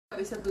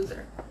we said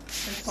loser.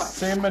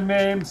 Say my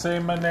name, say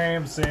my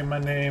name, say my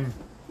name.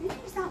 Your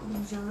name's not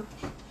loser.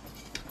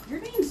 Your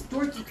name's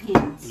Dorky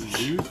Pants.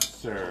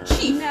 Loser.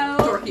 Chief No,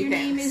 Dorky your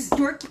Pants. name is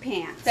Dorky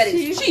Pants. That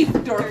is Chief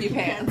Dorky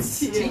Pants.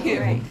 To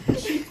you. Right.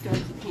 Chief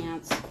Dorky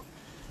Pants.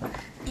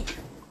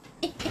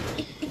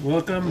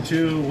 Welcome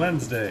to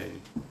Wednesday.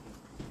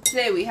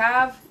 Today we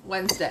have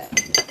Wednesday.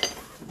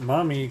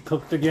 Mommy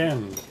cooked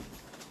again.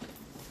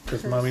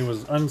 Because Mommy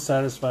was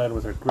unsatisfied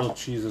with her grilled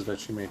cheeses that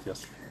she made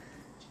yesterday.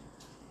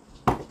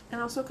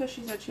 And also because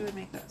she said she would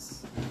make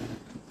this.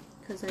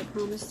 Because I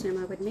promised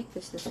him I would make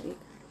this week.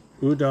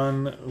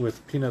 Udon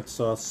with peanut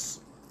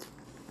sauce,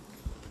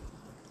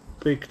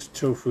 baked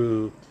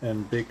tofu,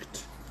 and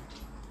baked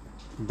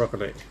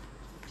broccoli.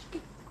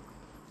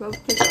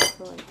 Roasted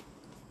broccoli.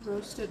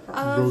 Roasted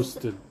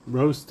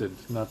Roasted,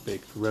 not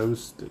baked,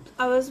 roasted.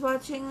 I was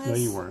watching this. No,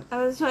 you weren't.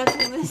 I was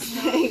watching this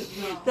thing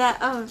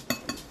that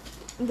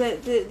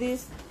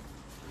these.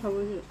 How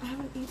was it? I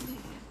haven't eaten it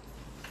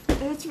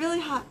yet. It's really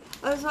hot.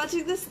 I was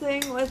watching this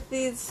thing with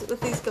these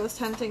ghost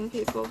hunting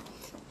people,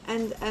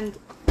 and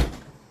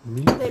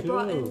Me they too.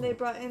 brought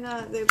in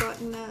a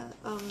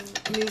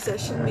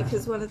musician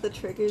because one of the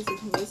triggers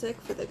is music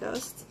for the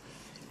ghosts.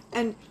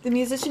 And the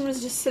musician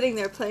was just sitting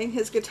there playing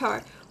his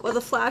guitar while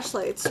the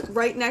flashlights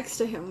right next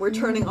to him were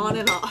turning on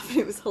and off.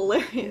 It was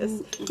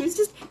hilarious. He was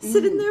just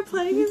sitting there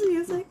playing his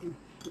music.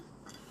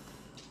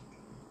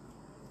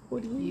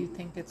 What do you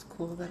think it's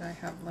cool that I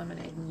have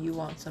lemonade and you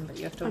want some, but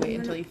you have to wait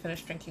until you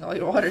finish drinking all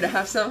your water to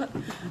have some?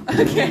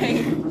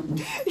 Okay.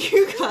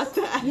 You got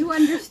that. You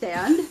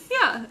understand?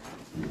 Yeah.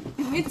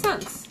 It made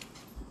sense.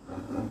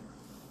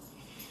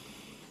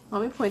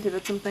 Mommy pointed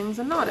at some things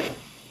and nodded.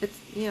 It's,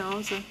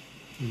 it's a...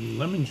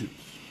 Lemon juice.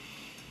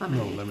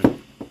 Lemonade. No,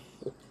 lemon.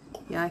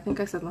 Yeah, I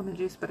think I said lemon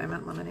juice, but I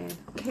meant lemonade.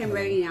 Okay, I'm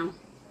ready now.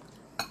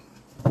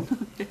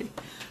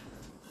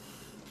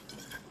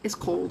 It's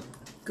cold.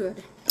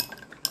 Good.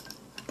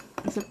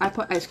 Except I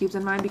put ice cubes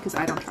in mine because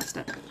I don't trust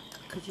it.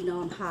 Because you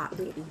know I'm hot,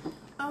 baby.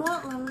 I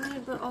want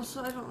lemonade, but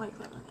also I don't like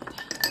lemonade.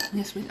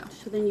 Yes, we know.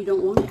 So then you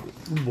don't want it.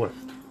 What?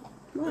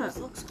 What? This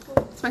looks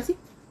cool. Spicy?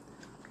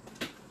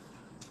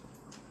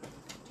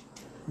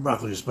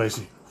 Broccoli is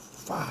spicy.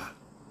 Fah.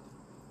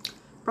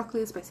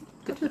 Broccoli is spicy.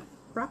 Good to know.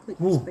 Broccoli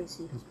Ooh. is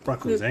spicy.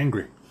 Broccoli is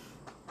angry.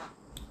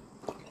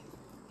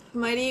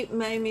 My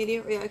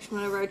immediate reaction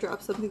whenever I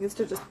drop something is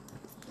to just...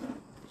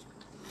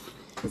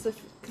 Because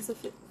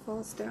if it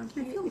falls down,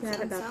 I feel it's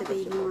bad about the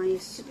baby unsalvageable.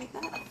 mice. Like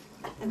that.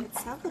 And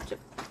it's salvageable.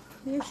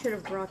 Maybe I should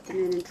have brought them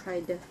in and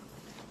tried to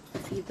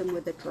feed them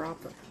with a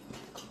dropper.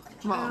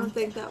 I Mom. don't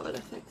think that would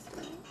have fixed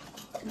it.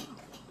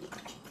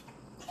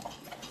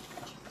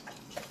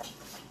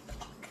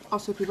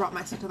 Also, if you brought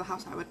mice into the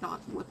house, I would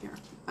not live here.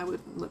 I would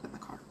live in the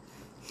car.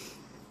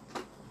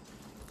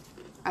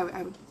 I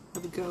would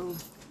go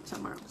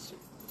somewhere else.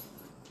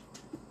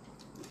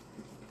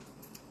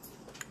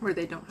 Where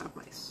they don't have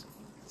mice.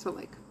 So,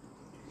 like,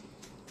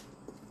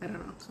 I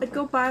don't know. I'd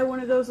go buy one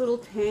of those little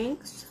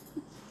tanks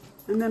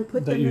and then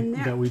put them in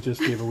there. That we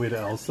just gave away to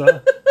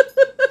Elsa.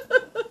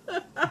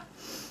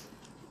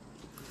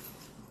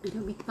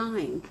 It'll be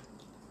fine.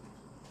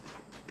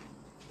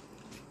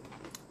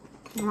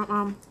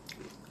 No.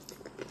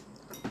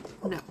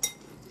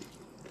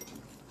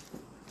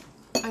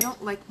 I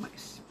don't like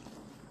mice.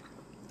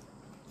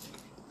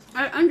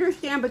 I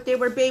understand, but they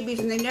were babies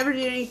and they never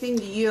did anything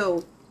to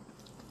you.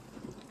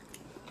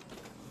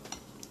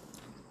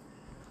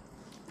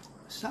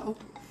 So,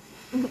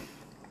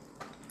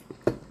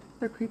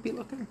 they're creepy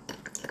looking.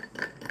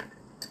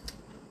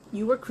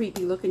 You were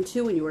creepy looking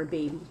too when you were a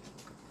baby.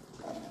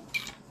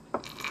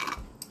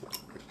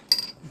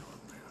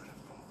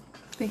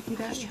 Thank you,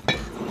 Daddy.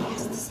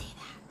 Yes, to say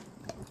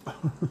that.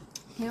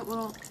 Yeah,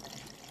 well,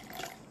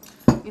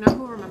 you know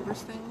who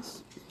remembers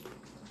things?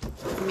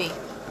 Me.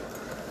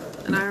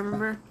 And I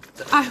remember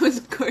that I was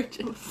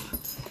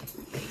gorgeous.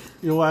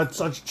 You had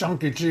such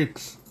chunky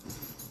cheeks.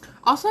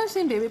 Also, I've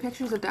seen baby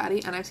pictures of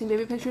Daddy, and I've seen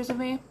baby pictures of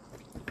me.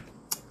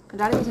 And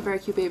Daddy was a very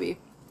cute baby.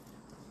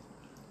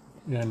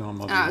 Yeah, no, I'm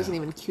And I was an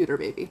even cuter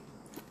baby.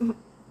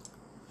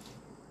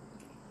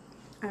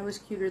 I was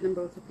cuter than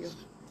both of you.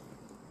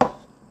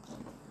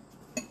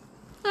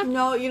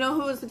 No, you know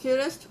who was the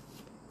cutest?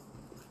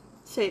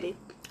 Sadie.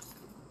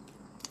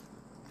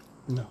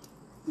 No.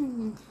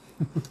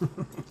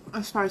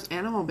 As far as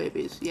animal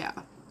babies, yeah.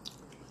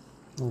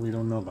 Well, we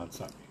don't know about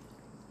Sami.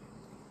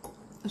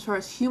 As far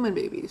as human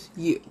babies,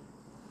 you.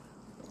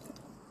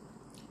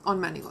 On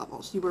many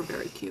levels, you were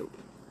very cute.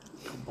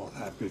 You both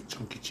had big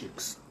chunky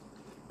cheeks.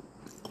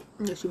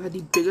 Yes, you had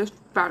the biggest,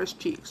 fattest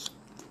cheeks.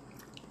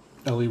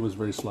 Ellie was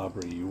very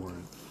slobbery. You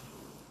weren't.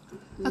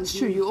 That's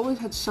true. You always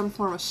had some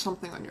form of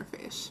something on your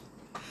face.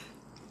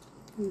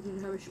 You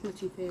did have a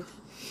schmutzy face.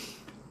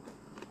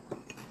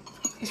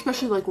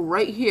 Especially, like,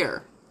 right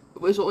here.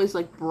 It was always,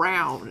 like,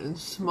 brown and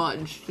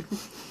smudged.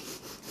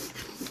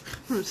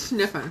 From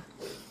sniffing.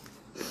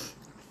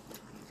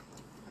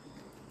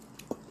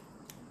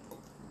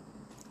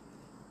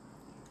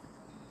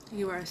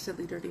 You are a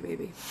silly, dirty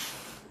baby.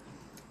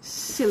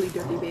 Silly,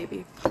 dirty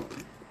baby.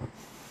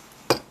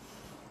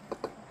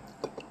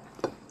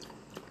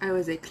 I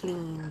was a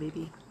clean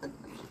baby.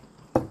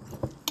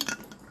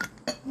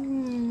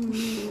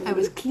 I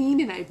was clean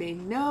and I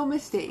made no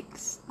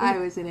mistakes. I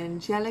was an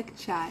angelic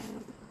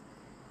child.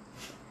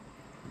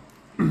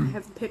 I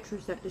have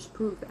pictures that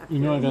disprove that. You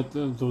know, I got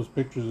those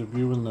pictures of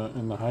you in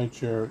the high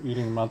chair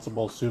eating matzo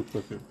ball soup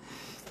with it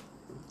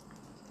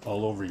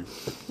all over you.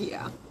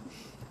 Yeah.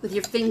 With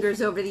your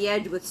fingers over the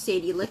edge with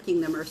Sadie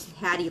licking them or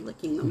Hattie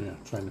licking them. Yeah,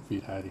 trying to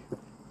feed Hattie.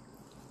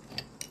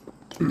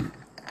 You're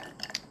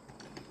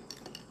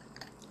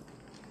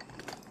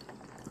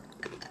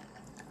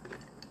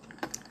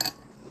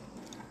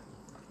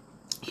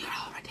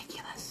all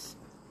ridiculous.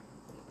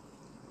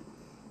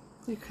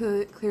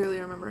 You're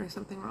clearly remembering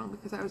something wrong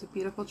because I was a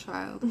beautiful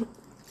child.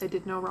 I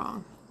did no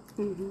wrong.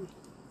 Mm-hmm.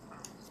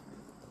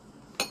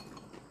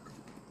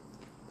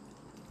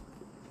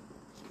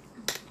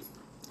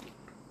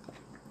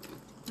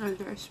 I was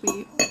very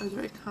sweet. I was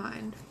very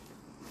kind.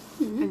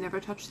 I never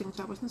touched things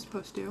I wasn't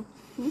supposed to.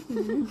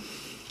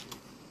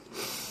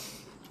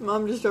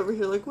 Mom just over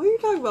here like, what are you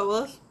talking about,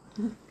 Willis?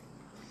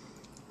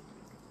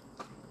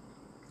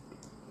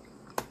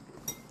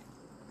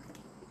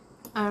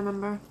 I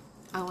remember,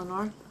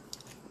 Eleanor,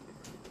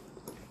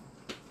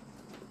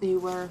 you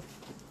were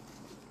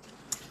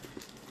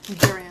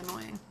very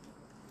annoying.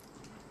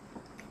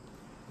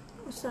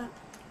 What's that?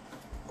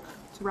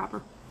 It's a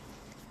wrapper.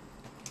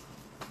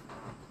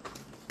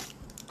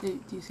 Do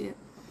you see it?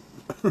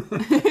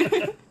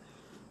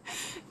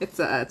 It's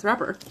a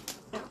wrapper.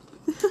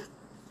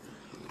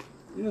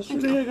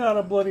 Yesterday I got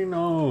a bloody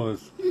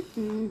nose.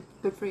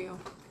 Good for you.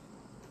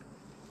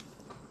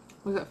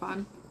 Was it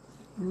fun?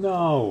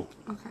 No.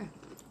 Okay.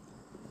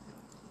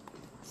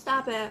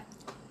 Stop it.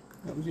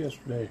 That was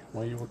yesterday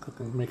while you were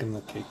making the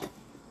cake.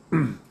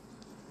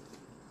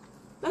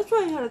 That's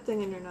why you had a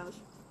thing in your nose.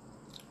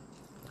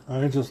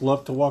 I just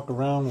love to walk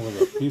around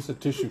with a piece of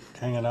tissue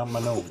hanging out my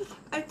nose.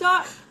 I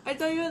thought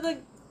you had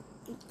like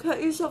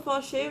cut yourself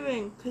while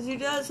shaving, because you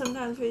do that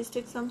sometimes where you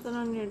stick something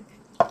on your.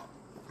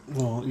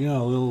 Well, yeah,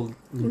 a little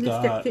You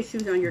dot, stick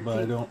tissues on your but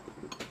I teeth. don't.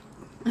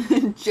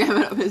 Jam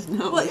it up his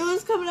nose. Well, it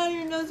was coming out of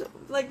your nose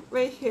like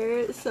right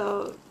here,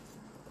 so.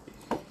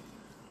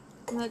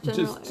 In that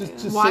general area.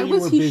 Just Why say you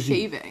was were he busy.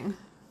 shaving?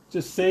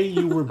 Just say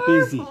you were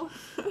busy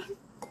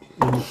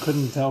and you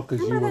couldn't tell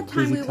because you Remember were that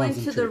time busy we went to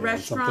the concentrating on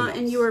restaurant something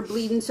and you else. were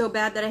bleeding so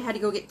bad that I had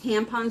to go get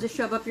tampons to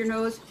shove up your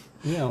nose?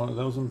 Yeah, well,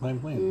 that was in Pine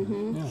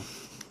Plain. Yeah,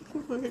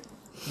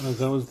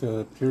 that was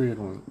the period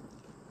when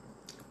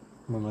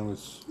I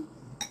was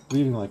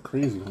bleeding like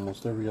crazy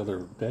almost every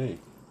other day.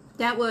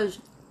 That was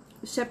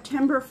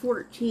September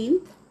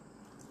 14th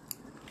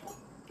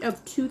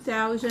of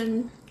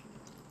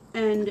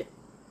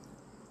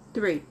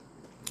 2003.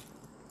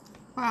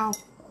 Wow.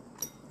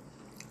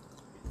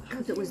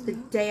 Because it was the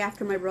day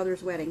after my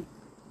brother's wedding.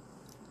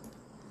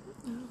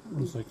 It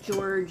was like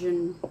George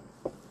and...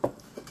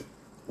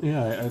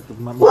 yeah,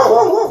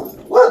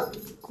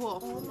 Cool.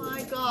 Oh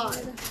my god.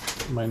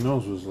 my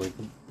nose was like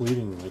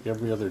bleeding like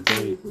every other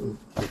day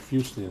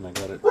profusely, and I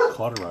got it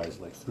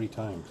cauterized like 3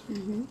 times.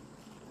 And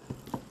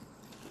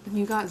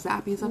you got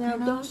zappies up Now your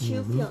don't nose?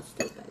 you feel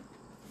stupid.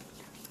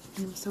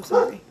 I'm so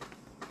sorry.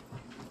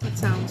 It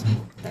sounds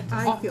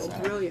I feel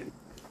brilliant.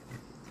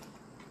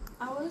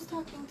 I was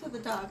talking to the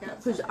dog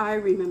outside. Because I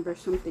remember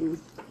something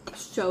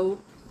so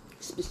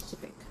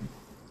specific.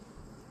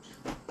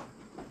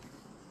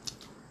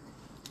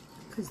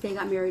 Because they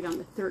got married on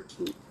the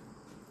 13th.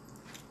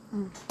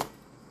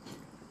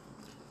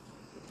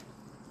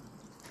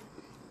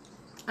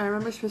 I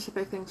remember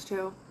specific things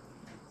too.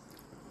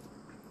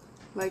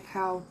 Like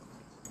how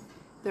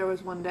there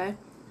was one day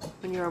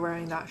when you were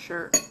wearing that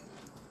shirt.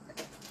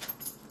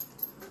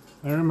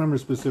 I remember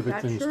specific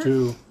That things shirt?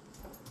 too.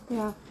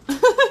 Yeah.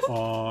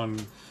 On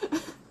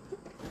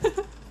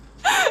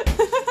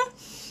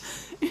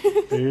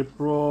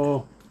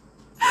April.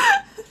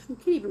 You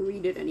can't even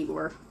read it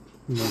anymore.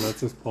 No, that's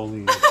just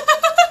Pauline.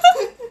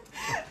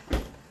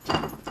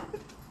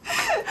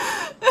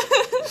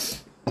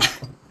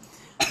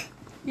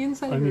 The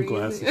inside I of need your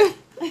glasses.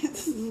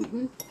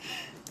 You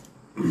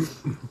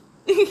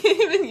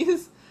can't even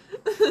use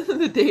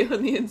the date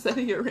on the inside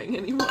of your ring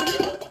anymore.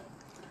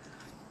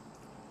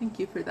 Thank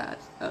you for that,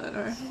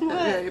 Eleanor. That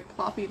very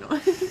ploppy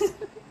noise.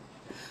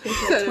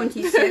 April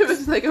 26th. It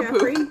was like a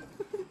Jeffrey. poop.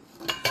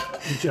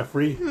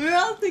 Jeffrey. We're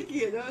all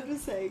thinking it. I'm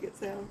just saying it,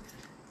 Sam.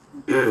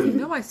 You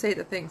know I say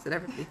the things that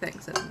everybody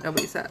thinks and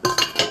nobody says.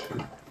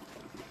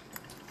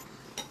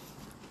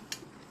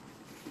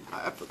 I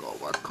have to go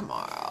work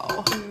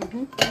tomorrow.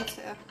 Thanks,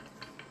 Sam.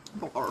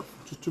 Barf.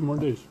 Just 2 more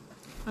days.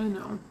 I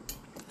know.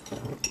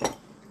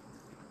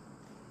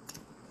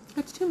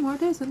 It's 2 more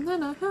days and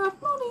then I have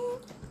money.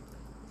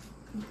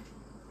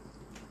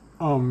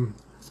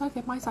 So I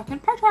get my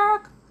second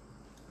paycheck.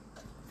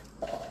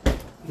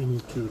 You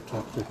need to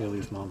talk to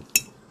Haley's mom.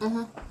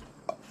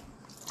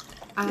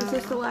 Is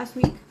this the last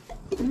week?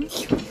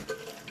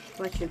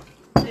 Bless you.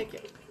 Thank you.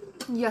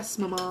 Yes,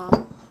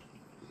 Mama.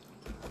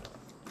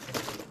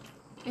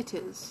 It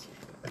is.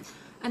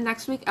 And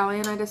next week, Ellie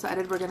and I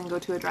decided we're going to go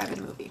to a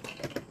drive-in movie.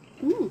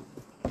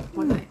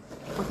 One night.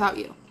 Without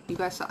you. You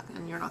guys suck,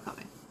 and you're not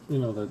coming. You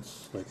know,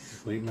 that's like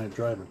late night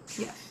driving.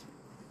 Yes.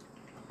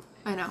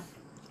 I know.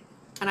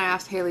 And I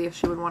asked Haley if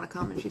she would want to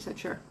come, and she said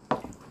sure.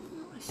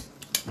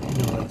 You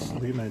know, that's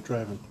late night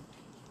driving.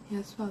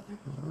 Yes, Father.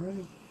 All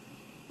right.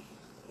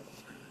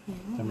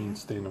 I mean,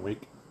 staying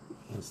awake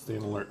and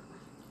staying alert.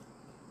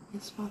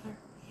 Yes, Father.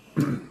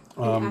 And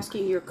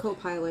asking your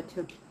co-pilot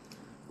to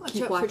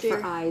keep watch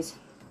for eyes.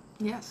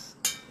 Yes.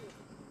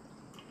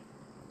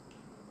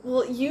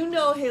 Well, you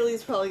know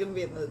Haley's probably gonna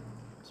be in the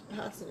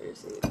passenger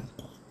seat.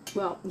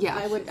 Well, Yeah.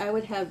 I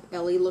would have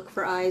Ellie look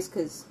for eyes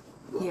because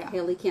Yeah.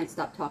 Haley can't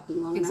stop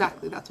talking long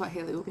Exactly. That's why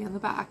Haley will be in the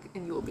back,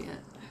 and you will be in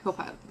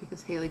co-pilot,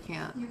 because Haley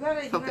can't. You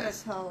gotta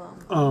Focus. tell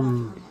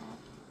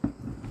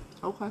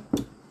Okay.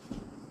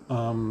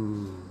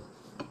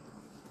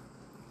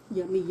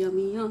 Yummy,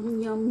 yummy,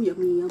 yum, yum,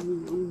 yummy,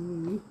 yummy,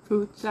 yum.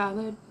 Fruit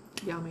salad.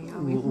 Yummy,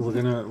 yummy. We're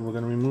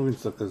gonna be moving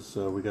stuff because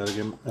we gotta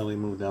get Ellie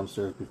moved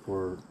downstairs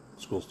before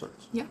school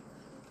starts. Yeah.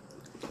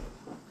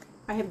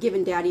 I have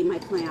given Daddy my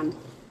plan.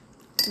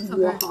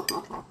 Okay.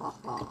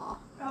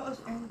 I was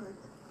angry.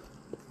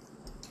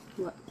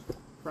 What?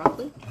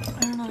 Broccoli? I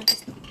don't know, I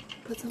just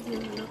put something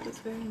in my mouth that's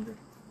very angry.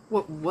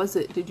 What was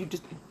it? Did you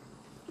just...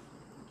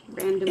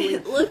 Randomly.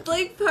 It looked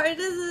like part of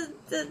the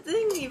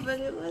thingy, but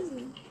it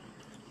wasn't.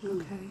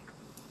 Okay.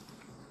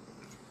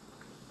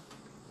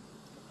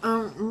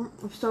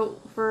 So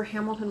for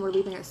Hamilton, we're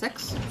leaving at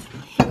 6.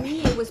 For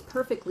me, it was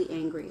perfectly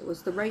angry. It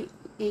was the right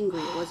angry.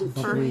 It wasn't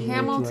For Okay. too...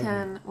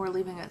 Hamilton, we're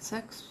leaving at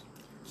 6.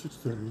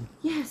 6:30.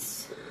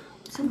 Yes.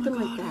 Something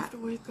like I that. have to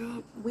wake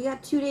up. We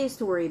got 2 days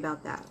to worry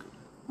about that.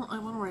 Well, I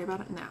want to worry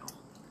about it now.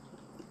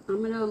 I'm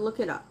going to look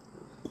it up.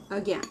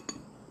 Again.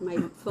 My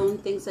phone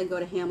thinks I go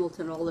to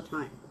Hamilton all the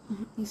time.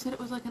 You said it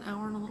was like an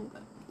hour and a little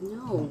bit.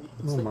 No.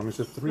 It's No, like Mommy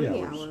said 3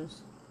 3 hours.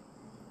 hours.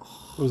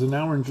 If it was an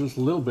hour and just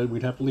a little bit,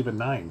 we'd have to leave at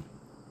 9.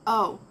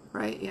 Oh,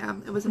 right, yeah.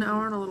 It was an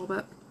hour and a little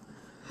bit.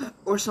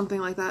 Or something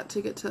like that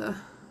to get to,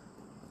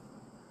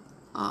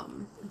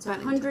 It's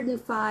Bennington.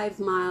 105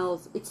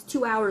 miles. It's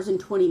 2 hours and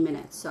 20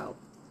 minutes, so...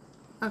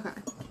 Okay.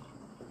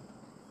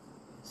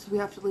 So we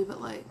have to leave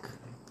at like...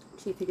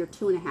 Actually, figure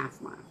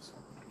 2.5 miles.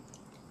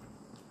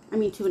 I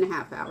mean,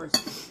 2.5 hours.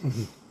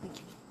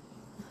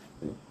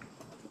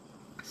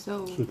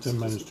 So... So 10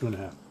 minus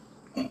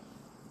 2.5.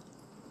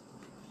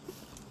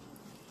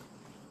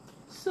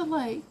 So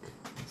like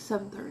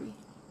 7:30.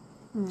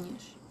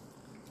 Ish.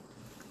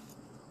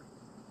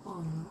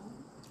 Oh no.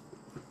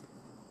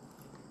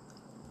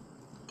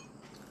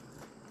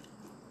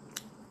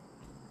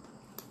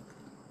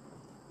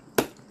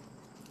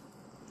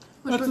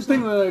 That's the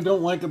thing that I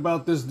don't like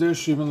about this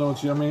dish, even though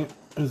it's yummy,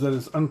 is that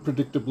it's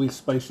unpredictably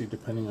spicy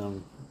depending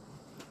on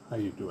how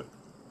you do it.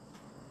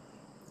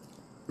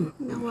 You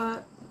know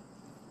what?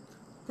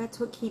 That's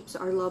what keeps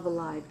our love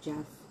alive,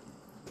 Jeff.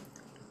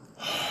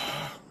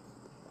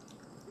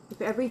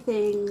 If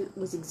everything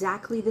was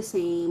exactly the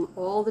same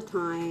all the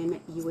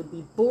time, you would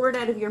be bored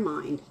out of your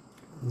mind.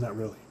 Not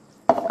really.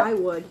 I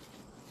would.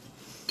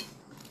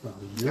 Well,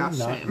 you're Yeah, not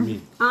same.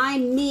 me.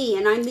 I'm me,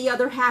 and I'm the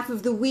other half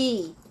of the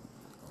we.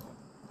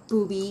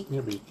 Booby.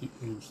 Yeah, but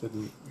you said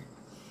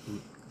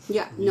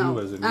Yeah, You no.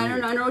 as in I me.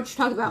 don't know. I know what you're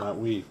talking about. not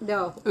we.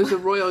 No. It was a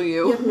royal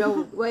You you. have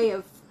no way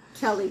of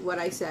telling what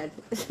I said.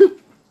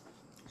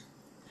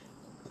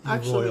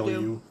 Actually, Royal we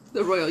do. you.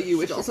 The royal you,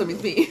 which also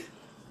means me.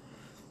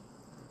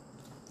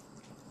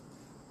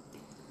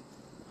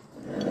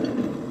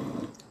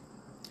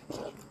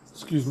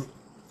 Excuse me.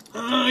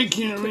 I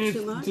can't Took read.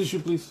 too much? Tissue,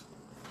 please.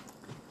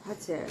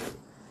 That's it.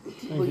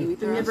 Thank Will you you. eat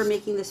the I'm never rest?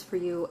 making this for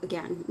you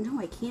again. No,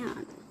 I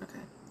can't. Okay.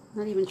 I'm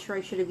not even sure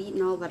I should have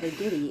eaten all that I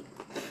did eat.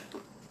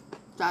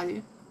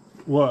 Daddy,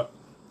 What?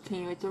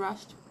 can you eat the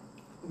rest?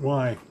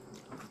 Why?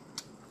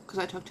 Because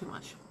I took too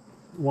much.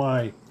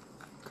 Why?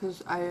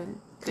 Because I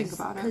didn't think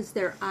about it. Because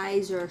their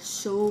eyes are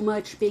so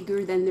much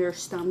bigger than their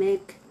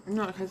stomach.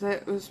 No, because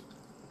it was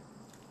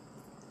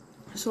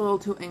just a little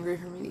too angry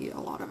for me to eat a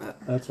lot of it.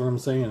 That's what I'm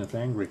saying. It's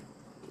angry.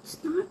 It's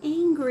not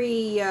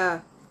angry.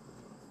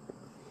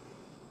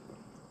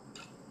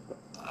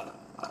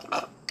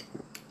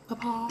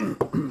 Papa.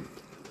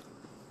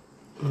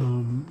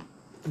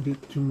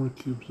 Get 2 more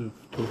cubes of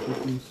tofu,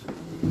 please.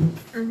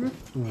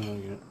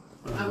 Mm-hmm. Yeah.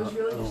 I was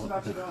really just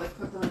about to go like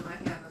put them in my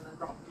hand and then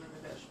drop them in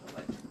the dish, but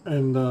like.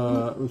 And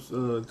it was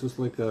just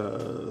like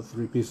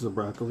 3 pieces of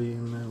broccoli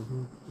in there.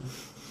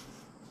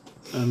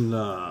 And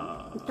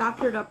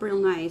Doctor it up real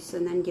nice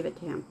and then give it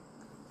to him.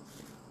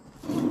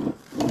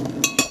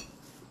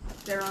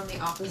 They're on the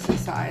opposite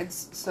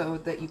sides so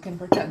that you can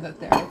pretend that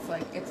they're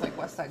it's like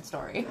West Side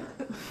Story.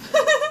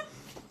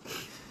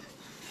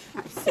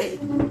 I see.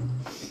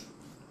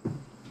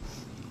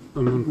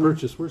 I'm in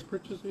Purchase. Where's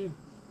Purchase again?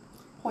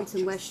 It's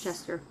in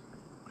Westchester.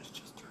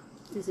 Westchester.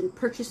 It's in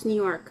Purchase, New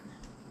York.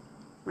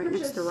 Right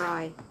next to Purchase.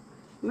 Rye.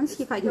 I'm going to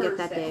see if I can get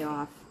that Thursday. day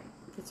off.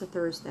 It's a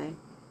Thursday.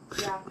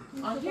 Yeah.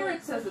 On here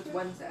it says it's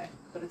Wednesday,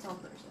 but it's on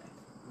Thursday.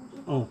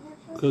 Oh,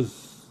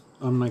 because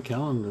on my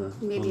calendar.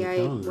 Maybe on the I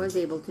calendar, was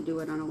able to do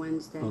it on a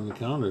Wednesday. On the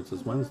calendar, it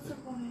says Wednesday.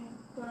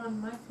 But on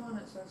my phone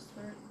it says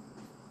Thursday.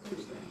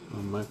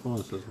 On my phone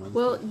it says Wednesday.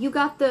 Well, you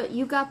got the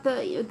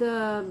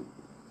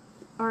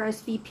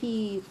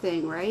RSVP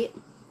thing, right?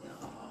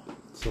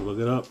 So look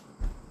it up.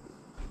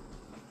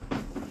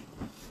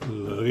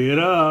 Look it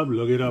up.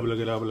 Look it up. Look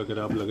it up. Look it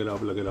up. Look it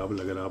up. Look it up.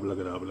 Look it up. Look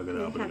it up. Look it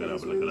up. They Look have it it up.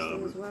 as Look it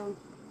Wednesday as up. well.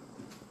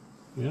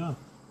 Yeah,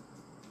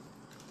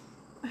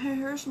 Hey,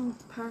 here's some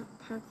park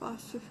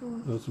glass if you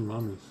want. those are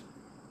mommies.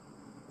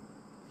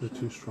 They're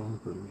too strong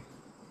for me.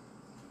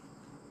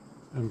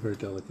 I'm very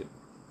delicate.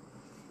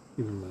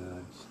 Even my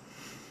eyes.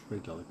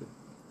 Very delicate.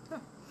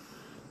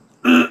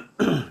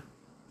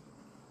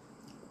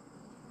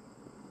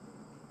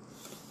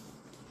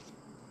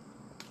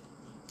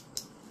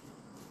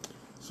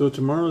 So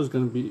tomorrow is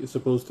going to be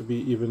supposed to be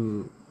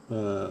even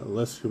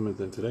less humid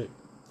than today.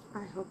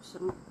 I hope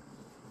so.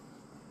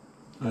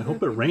 I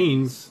hope it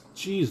rains.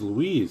 Jeez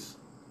Louise.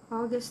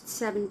 August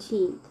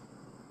 17th.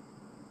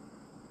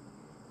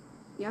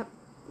 Yep,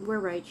 we're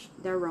right.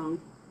 They're wrong.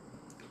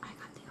 I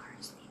got the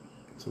RSVP.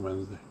 It's a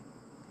Wednesday.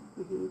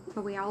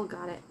 But we all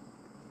got it.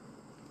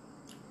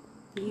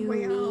 You,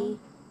 We all. me.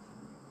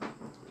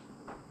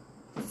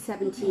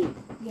 17th.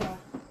 Yeah.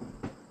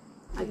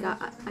 I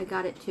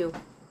got it too.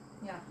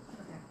 Yeah.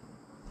 Okay.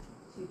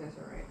 So you guys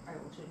are right. I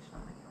will change it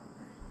on my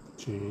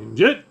calendar.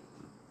 Change it.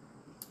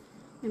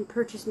 And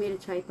Purchase made a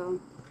typo.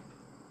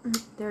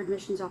 Their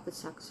admissions office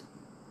sucks.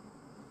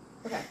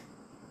 Okay.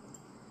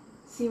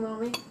 See,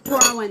 Mommy? We're on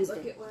Look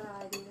Wednesday. at what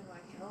I did in my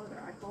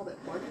calendar. I called it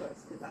more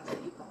choice because that's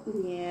what you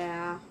called it.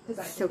 Yeah. 'Cause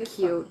I So think it's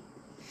cute.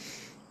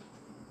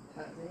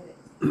 Because it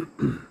is.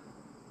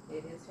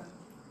 It is funny.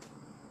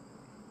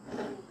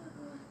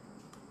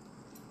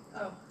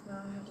 Oh, now I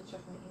have to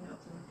check my email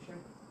to make sure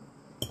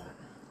that.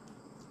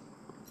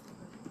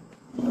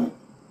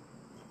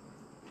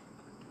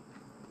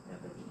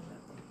 Nobody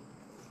emailed me.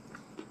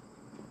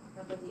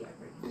 Nobody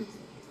ever emailed me.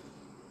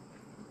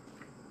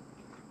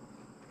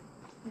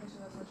 Actually,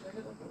 that's not true. I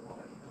did look at a lot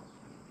of emails.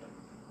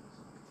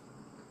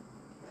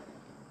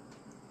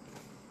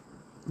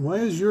 Why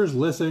is yours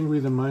less angry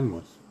than mine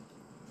was?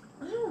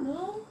 I don't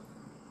know.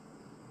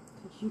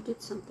 Because you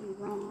did something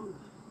wrong.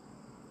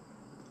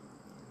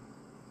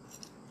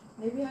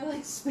 Maybe I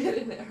like spit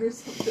in it or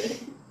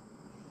something.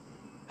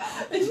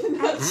 I did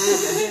not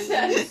spit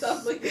in it. It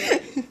sounds like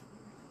a...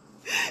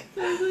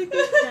 Sounds like a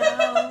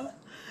cow.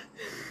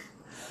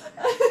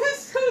 I'm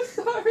so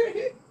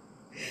sorry.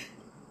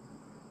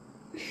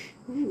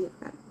 Ooh, you've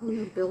got all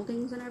new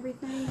buildings and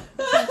everything. Isn't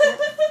that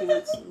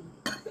fancy?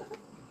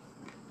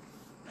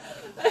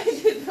 I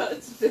did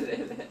not spit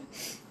in it.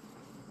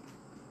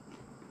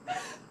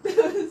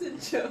 That was a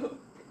joke.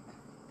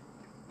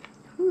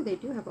 Ooh, they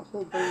do have a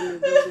whole brand new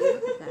building.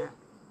 Look at that.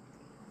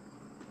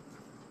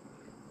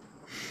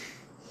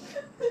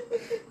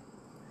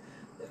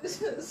 I'm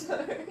so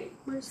sorry.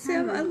 Where's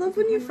Sam, Henry? I love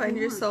when you Henry find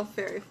Moore. yourself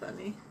very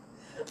funny.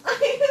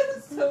 I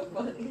am so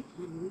funny.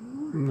 Henry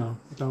Moore. No,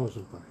 that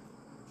wasn't funny.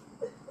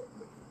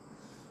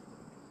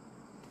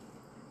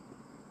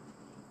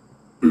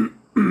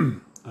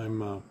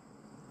 I'm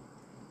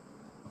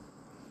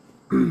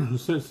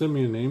sent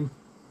me a name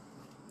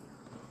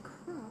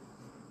Crap.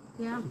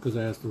 Yeah. because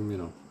I asked him, you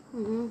know,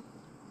 Mm-hmm.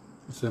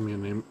 send me a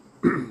name.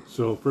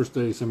 So first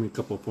day he sent me a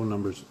couple of phone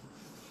numbers.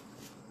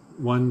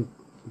 One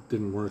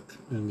didn't work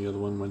and the other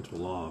one went to a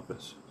law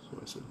office. So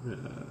I said,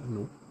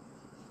 no.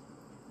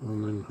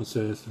 And then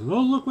Jose said,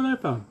 oh, look what I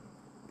found.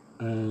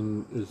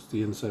 And it's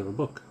the inside of a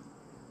book.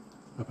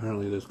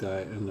 Apparently this guy,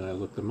 and I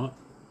looked him up.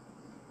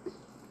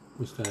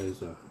 This guy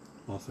is a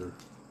author,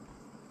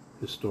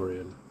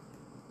 historian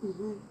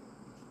Mm-hmm.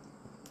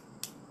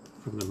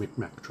 from the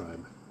Micmac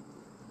tribe.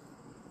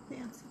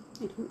 Fancy.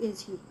 And who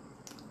is he?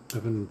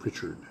 Evan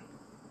Pritchard.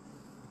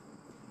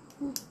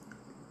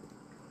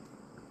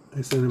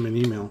 I sent him an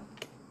email.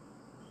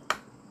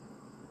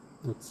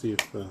 Let's see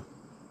if Got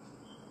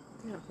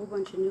a whole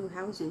bunch of new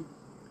housing.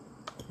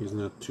 he's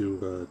not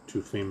too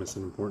famous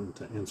and important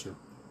to answer.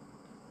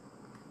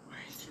 Where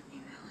did you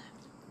email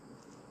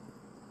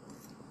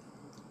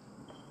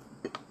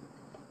him?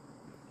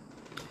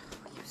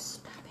 Oh, you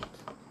stop it.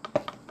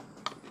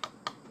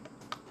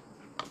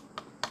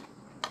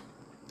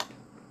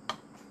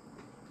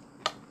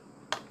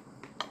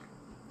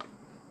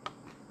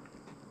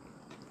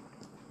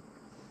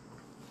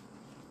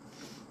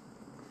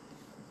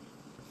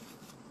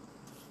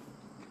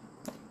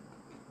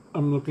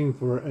 I'm looking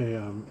for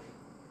a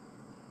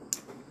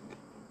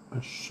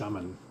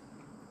shaman.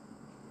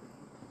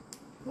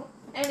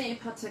 Any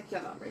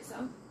particular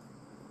reason?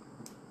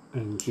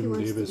 And He Jim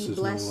wants to Davis be is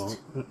no blessed. longer.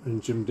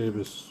 And Jim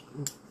Davis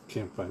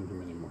can't find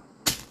him anymore.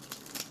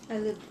 I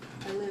lived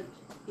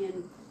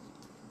in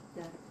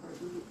that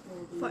apartment.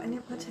 For any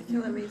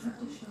particular reason?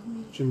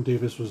 Jim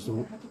Davis was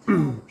the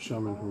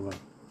shaman who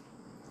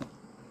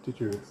did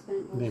your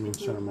naming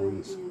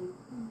ceremonies. In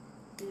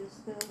this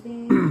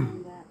building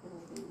and that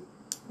building.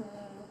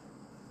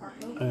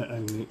 I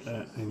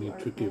need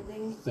to give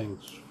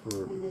thanks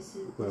for And this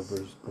is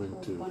whoever's going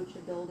whole to bunch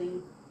of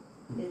building.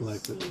 Is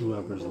like the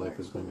whoever's indoor life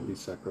is going to be building.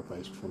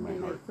 sacrificed for my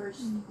And heart. my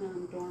first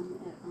dorm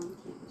at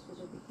campus was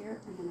over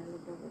here, and then I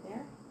lived over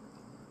there.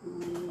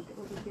 And then I moved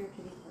over here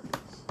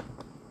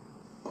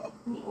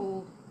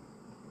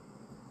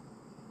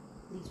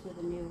are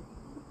the new.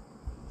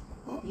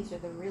 These are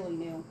the really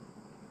new.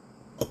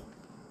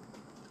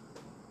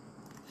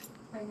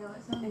 I know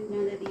it sounds And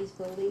none of these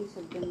buildings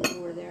have been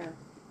newer there.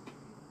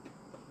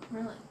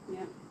 Really?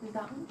 Yeah. Is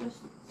that one just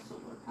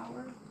solar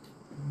powered?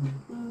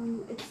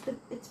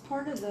 It's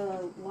part of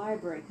the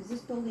library, because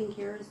this building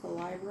here is the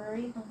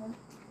library,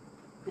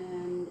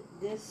 and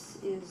this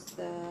is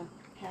the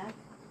PAC.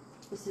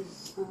 This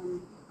is,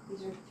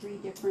 these are 3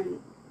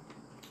 different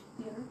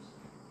Theaters?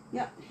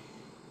 Yep.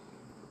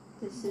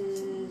 This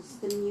is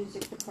the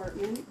music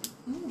department.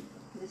 Mm.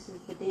 This is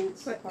the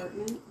dance What?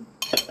 department.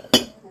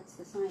 That's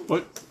the science.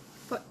 What?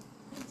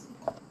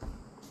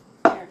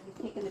 There,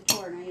 you've taken the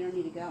tour, now you don't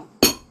need to go.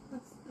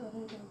 That's the other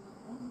than the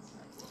one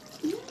side.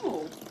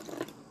 No.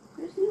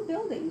 There's new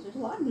buildings. There's a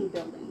lot of new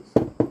buildings.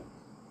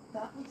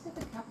 That looks like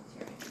the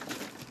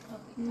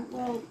cafeteria.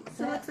 Well,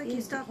 So it that looks like you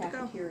is the stopped to go.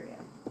 cafeteria.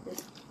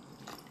 This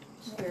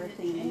square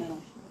thing in the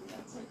middle.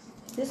 That's like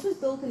something. This was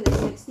built in the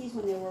 60s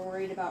when they were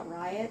worried about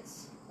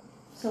riots.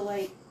 So,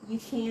 like, you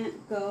can't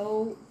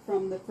go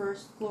from the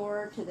first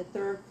floor to the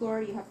 3rd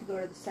floor. You have to go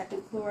to the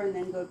 2nd floor and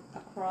then go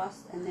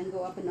across and then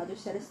go up another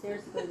set of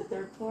stairs to go to the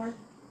 3rd floor.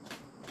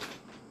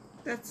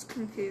 That's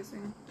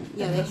confusing.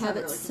 Yeah, they That's have not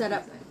it really set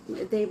up.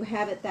 confusing. They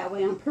have it that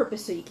way on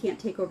purpose so you can't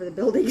take over the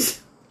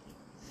buildings.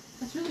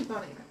 That's really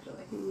funny,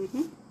 actually.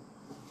 Mm-hmm.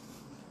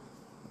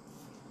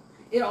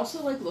 It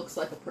also like looks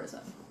like a prison.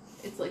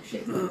 It's like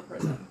shaped like a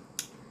prison.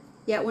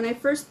 Yeah, when I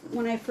first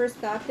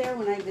got there,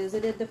 when I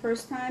visited the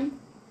first time,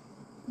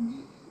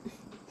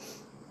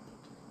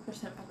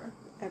 First time ever.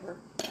 ever,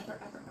 Ever,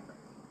 ever, ever.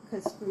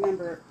 because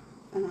remember,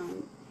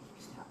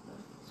 Just tap the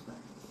square.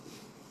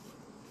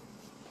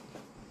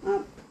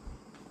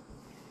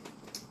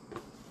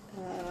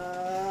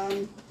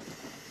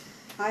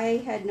 I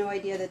had no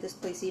idea that this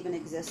place even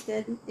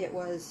existed. It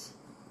was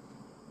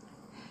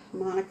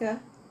Monica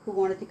who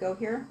wanted to go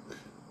here,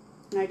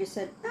 and I just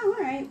said, "Oh,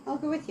 all right, I'll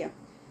go with you."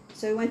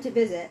 So we went to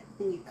visit,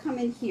 and you come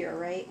in here,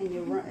 right, and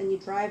you run, and you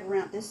drive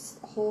around this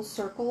whole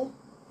circle.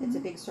 It's a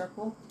big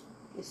circle.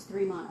 It's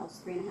 3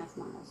 miles, 3.5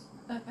 miles.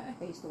 Okay.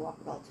 I used to walk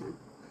it all the time.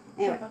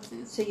 Anyway,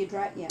 Funsies. so you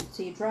drive,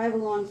 so you drive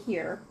along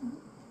here,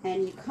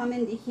 and you come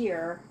into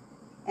here,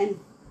 and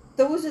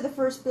those are the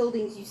first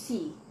buildings you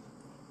see.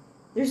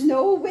 There's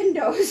no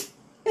windows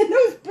in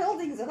those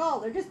buildings at all.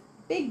 They're just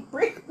big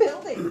brick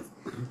buildings.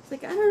 It's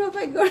like, I don't know if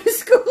I'd go to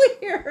school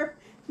here,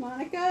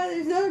 Monica.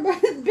 There's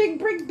nothing big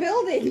brick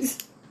buildings.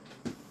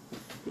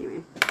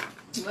 Anyway,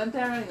 You went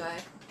there anyway.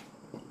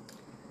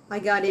 I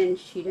got in.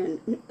 She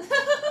didn't.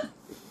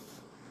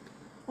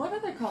 What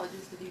other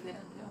colleges did you get into?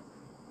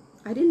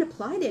 I didn't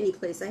apply to any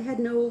place. I had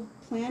no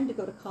plan to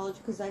go to college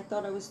because I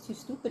thought I was too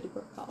stupid to go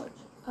to college.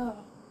 Oh.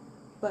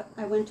 But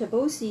I went to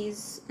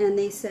BOCES, and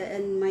they said,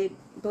 and my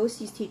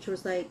BOCES teacher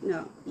was like,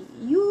 "No,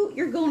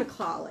 you're going to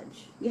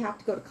college. You have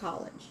to go to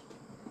college."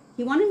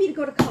 He wanted me to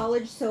go to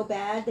college so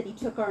bad that he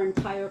took our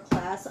entire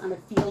class on a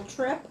field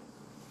trip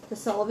to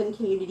Sullivan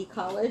Community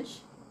College.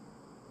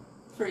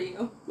 For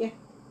you? Yeah.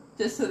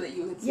 Just so that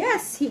you would see.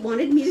 Yes, he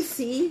wanted me to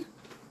see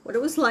what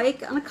it was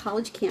like on a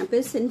college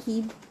campus, and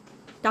he,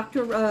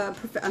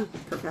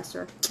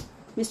 Professor,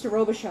 Mr.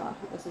 Robichaud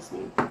was his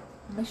name.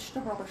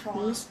 Mr. Robichaud.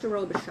 Mr.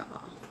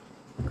 Robichaud.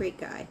 Great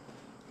guy.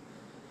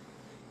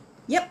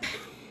 Yep.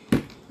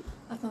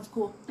 That sounds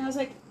cool. I was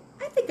like,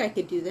 I think I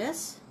could do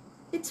this.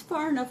 It's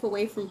far enough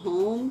away from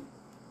home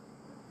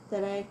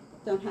that I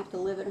don't have to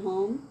live at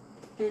home,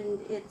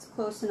 and it's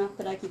close enough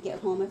that I could get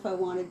home if I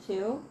wanted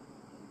to.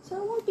 So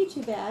it won't be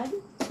too bad.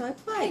 So I Hey,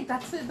 applied.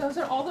 that's it. Those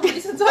are all the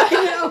reasons why.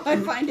 I know, I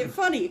find it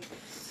funny.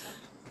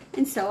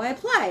 And so I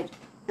applied,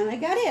 and I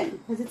got in,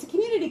 because it's a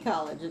community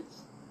college.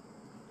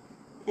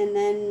 And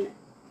then,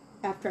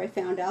 after I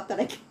found out that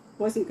I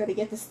wasn't going to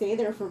get to stay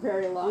there for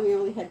very long, I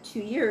only had 2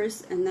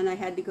 years, and then I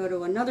had to go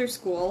to another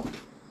school.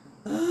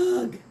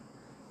 Ugh!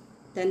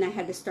 Then I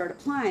had to start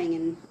applying,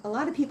 and a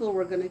lot of people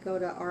were going to go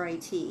to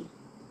RIT.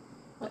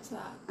 What's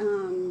that?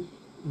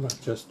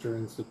 Rochester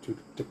Institute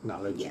of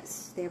Technology.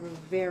 Yes, they have a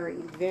very,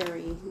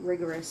 very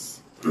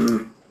rigorous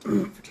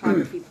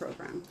photography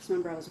program. Because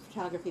remember, I was a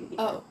photography major.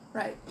 Oh,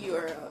 right. You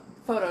are a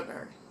photo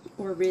nerd.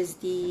 Or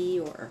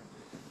RISD, or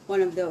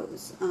one of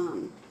those.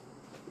 And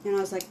I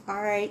was like,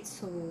 all right,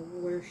 so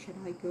where should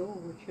I go?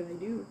 What should I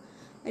do?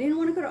 I didn't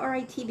want to go to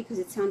RIT because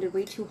it sounded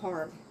way too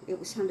hard.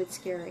 It sounded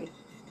scary.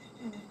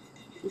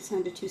 It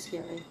sounded too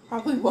scary.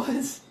 Probably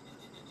was.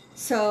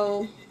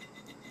 So,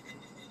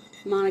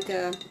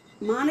 Monica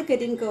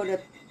didn't go to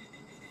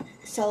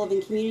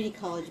Sullivan Community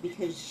College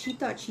because she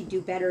thought she'd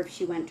do better if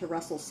she went to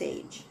Russell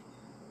Sage,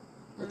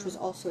 which was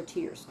also a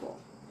 2-year school.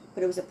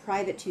 But it was a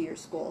private 2-year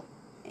school.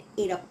 It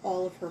ate up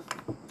all of her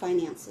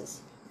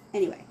finances.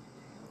 Anyway,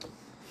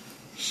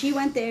 she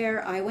went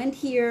there, I went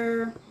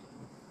here.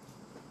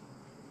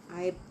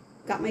 I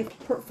got my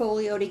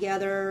portfolio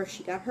together.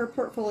 She got her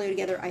portfolio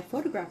together. I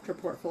photographed her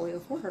portfolio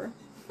for her.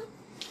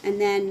 And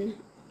then...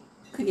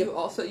 Could you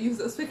also use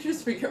those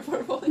pictures for your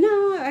portfolio?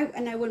 No,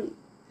 I wouldn't.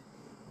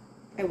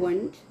 I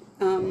wouldn't.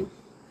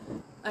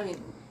 I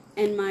mean...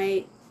 And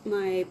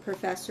my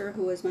professor,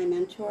 who was my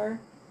mentor,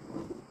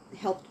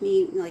 helped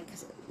me, like,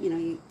 'cause, you know,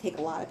 you take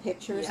a lot of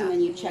pictures Yeah, and then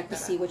you and you check to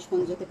gotta- see which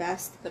ones are the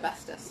best. The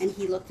bestest. And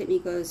he looked at me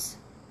and goes,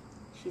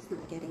 she's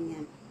not getting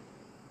in.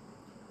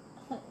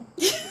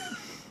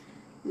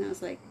 And I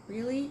was like,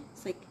 really?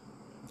 It's like,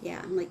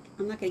 yeah. I'm like,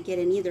 I'm not going to get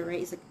in either, right?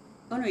 He's like,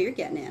 oh no, you're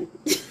getting in.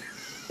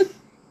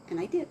 And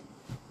I did.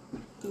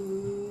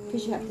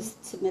 Because you have to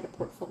submit a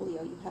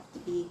portfolio. You have to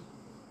be,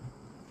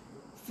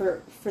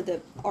 for the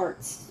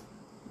arts,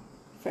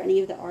 for any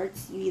of the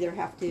arts, you either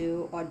have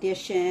to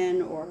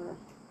audition or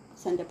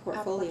send a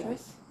portfolio.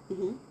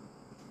 Mm-hmm.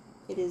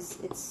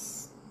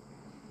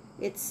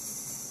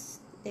 It's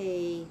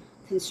a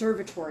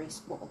conservatory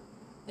school.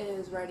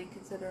 Is writing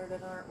considered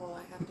an art? Well,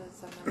 I have to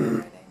send my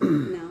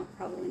writing. No,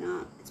 probably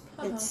not.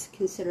 It's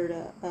considered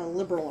a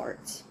liberal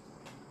arts.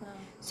 Oh.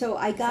 So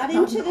I got that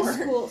not into an the art?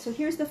 school. So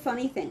here's the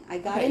funny thing. I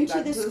got Okay, you into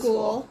got the into the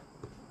school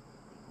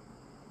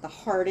the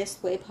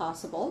hardest way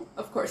possible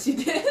Of course you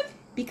did.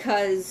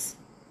 because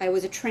I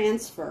was a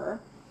transfer,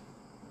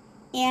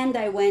 and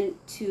I went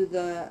to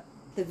the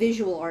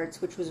visual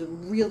arts, which was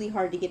really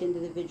hard to get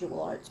into the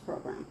visual arts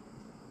program.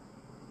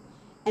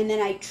 And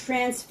then I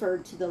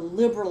transferred to the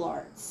liberal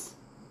arts.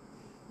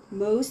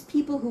 Most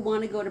people who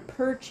want to go to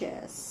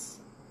Purchase,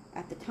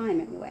 at the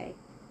time anyway,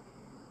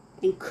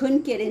 and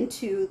couldn't get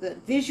into the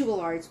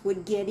visual arts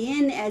would get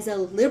in as a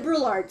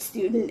liberal arts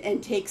student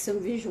and take some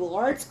visual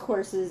arts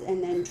courses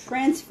and then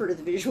transfer to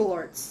the visual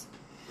arts.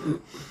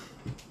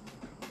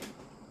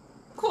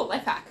 Cool,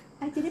 life hack.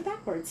 I did it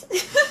backwards.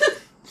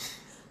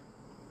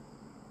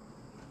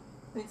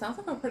 I mean, it sounds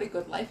like a pretty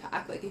good life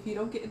hack. Like, if you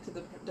don't get into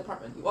the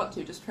department you want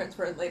to, just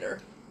transfer in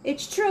later.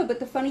 It's true, but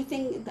the funny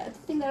thing, the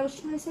thing that I was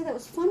trying to say that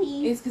was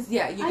funny, It's because,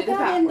 yeah, you I did it got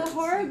backwards. in the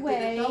hard You way.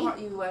 did it the hard,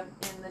 you went,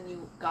 and then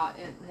you got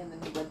in, and then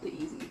you went the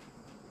easy.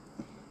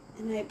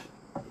 and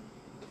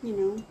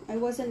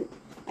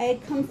I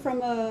had come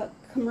from a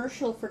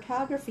commercial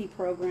photography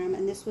program,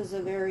 and this was a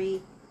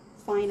very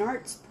fine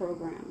arts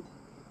program.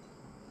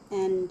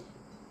 And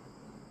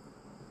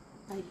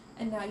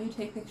And now you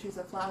take pictures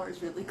of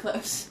flowers really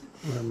close.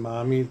 Where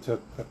mommy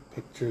took the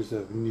pictures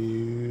of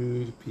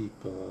nude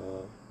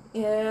people.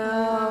 Ew.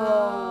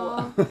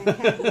 I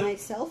had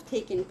myself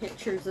taken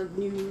pictures of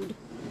nude.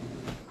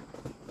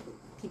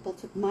 People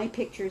took my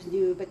pictures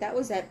nude, but that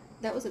was at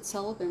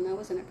Sullivan. That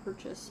wasn't at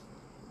Purchase.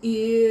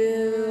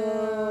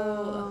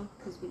 Ew.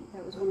 Because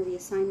that was one of the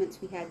assignments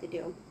we had to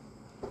do,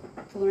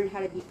 to learn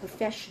how to be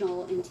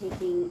professional in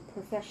taking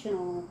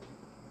professional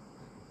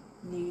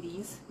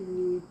Nudies.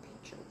 nude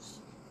pictures.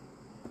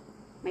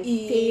 My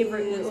Ew.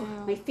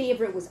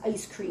 favorite was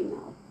ice cream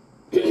though.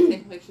 Did I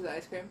take pictures of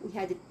ice cream? We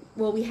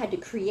had to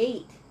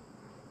create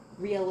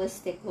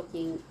realistic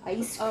looking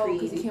ice Oh, cream.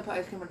 because you can't put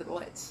ice cream under the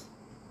lights.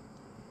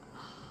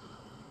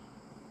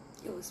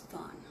 It was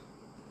fun.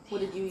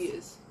 What did you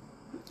use?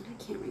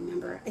 I can't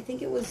remember. I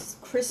think it was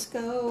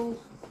Crisco,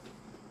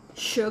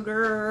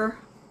 sugar,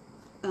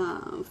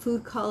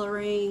 food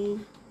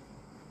coloring.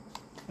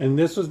 And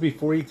this was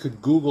before you could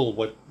Google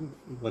what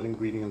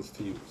ingredients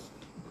to use.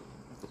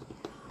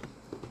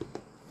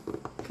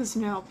 Because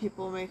now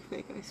people make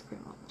fake ice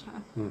cream all the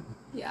time.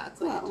 Mm-hmm. Yeah,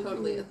 it's like Well,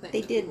 totally a thing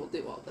they that did. people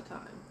do all the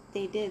time.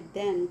 They did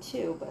then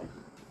too, but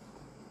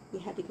we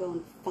had to go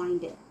and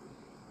find it.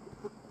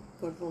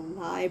 Go to the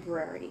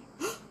library.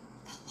 The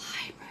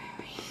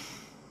library.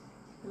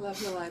 I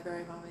love your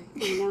library,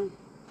 Mommy. I know.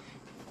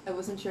 I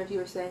wasn't sure if you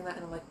were saying that,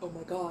 and I'm like, oh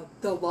my god,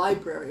 the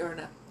library, or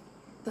not.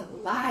 The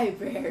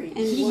library.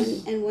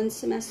 And one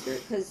semester,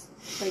 because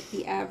like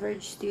the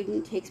average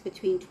student takes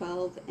between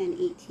 12 and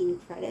 18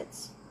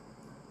 credits,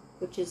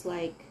 which is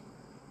like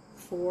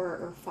 4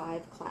 or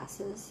 5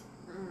 classes.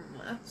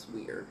 That's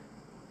weird.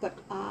 But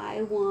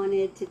I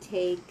wanted to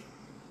take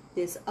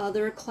this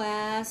other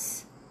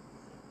class,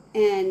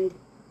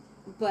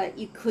 but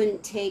you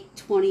couldn't take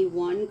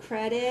 21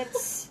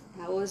 credits.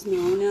 That was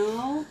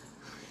no.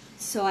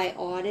 So I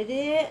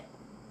audited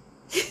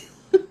it.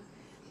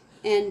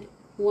 And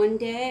one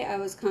day I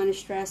was kind of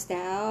stressed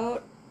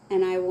out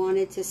and I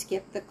wanted to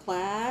skip the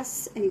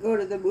class and go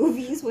to the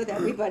movies with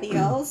everybody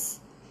else.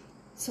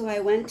 So I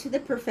went to the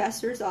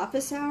professor's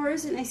office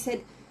hours and I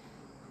said,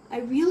 I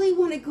really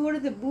want to go to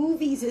the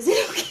movies. Is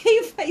it okay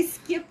if I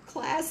skip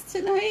class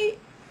tonight?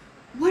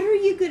 What are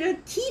you going to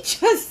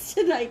teach us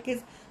tonight?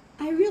 Because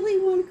I really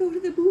want to go to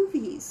the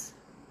movies.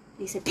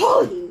 And he said,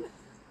 Pauline,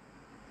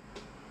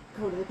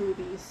 go to the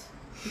movies.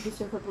 You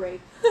deserve a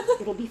break.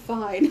 It'll be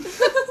fine.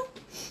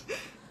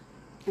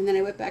 And then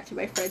I went back to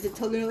my friends and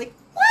told them, like,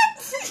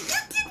 what? You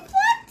did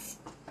what?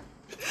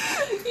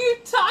 You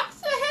talked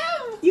to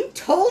him? You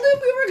told him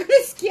we were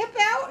going to skip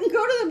out and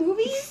go to the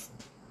movies?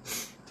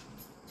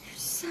 You're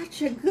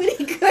such a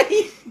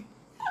goody-goody.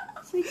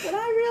 It's like, but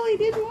I really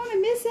didn't want to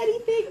miss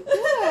anything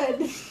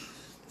good.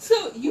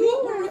 So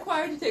you were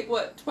required to take,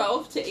 what,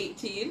 12 to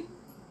 18?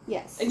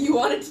 Yes. And you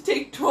wanted to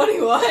take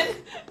 21?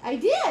 I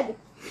did.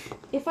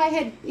 He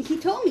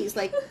told me, he's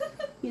like,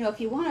 if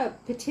you want to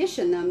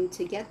petition them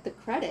to get the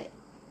credit,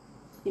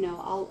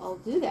 I'll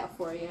do that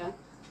for you.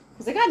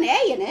 Because I got an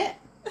A in it.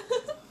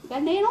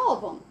 Got an A in all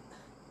of them.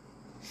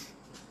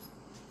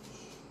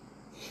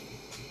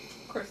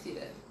 Of course you did.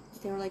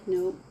 They were like,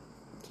 nope,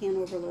 can't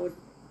overload.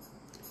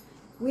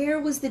 Where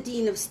was the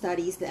Dean of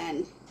Studies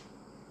then?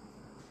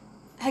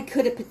 I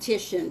could have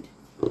petitioned.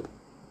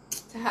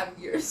 To have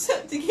yours,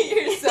 to get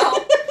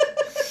yourself.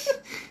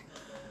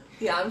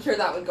 Yeah, I'm sure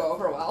that would go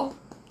over well.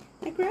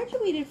 I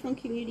graduated from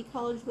community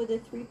college with a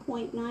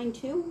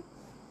 3.92.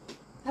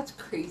 That's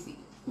crazy.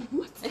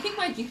 Mm-hmm. I think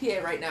my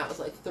GPA right now is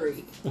like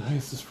 3. The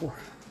highest is 4.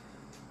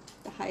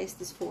 The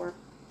highest is 4.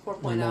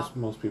 4.0.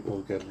 Most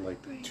people get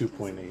like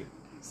 2.8.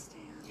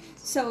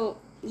 So,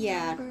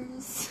 yeah.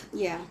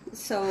 Yeah.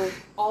 So,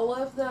 All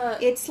of the...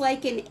 it's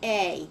like an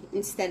A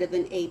instead of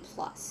an A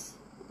plus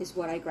is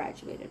what I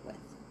graduated with.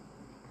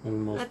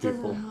 And That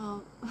doesn't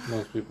help.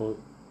 most people,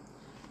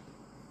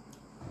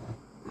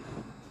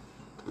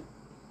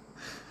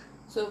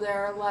 So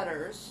there are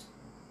letters,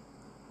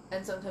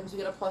 and sometimes you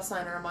get a plus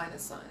sign or a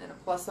minus sign, and a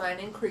plus sign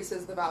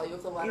increases the value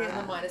of the letter, and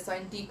Yeah. a minus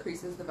sign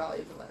decreases the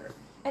value of the letter.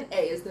 And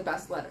A is the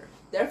best letter.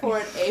 Therefore,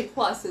 an A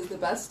plus is the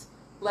best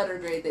letter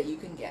grade that you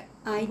can get.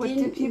 I What do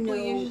didn't people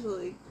know.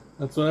 usually?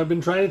 that's what I've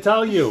been trying to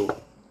tell you.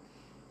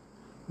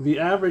 The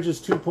average is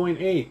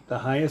 2.8. The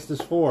highest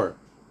is 4.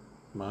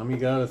 Mommy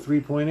got a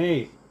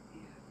 3.8.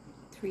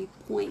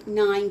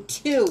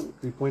 3.92.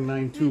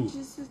 3.92. Which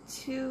is a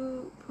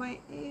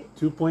 2.8,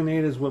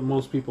 2.8 is what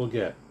most people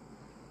get.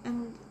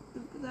 and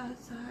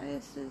that's the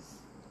highest is.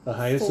 The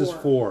highest is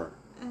 4. 4.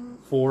 And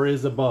 4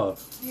 is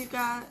above. you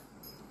got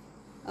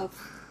Of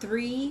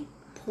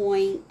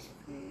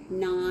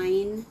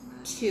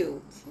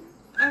 3.92.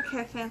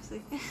 Okay,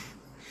 fancy.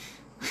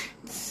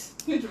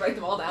 You have to write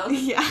them all down.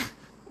 Yeah.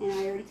 And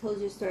I already told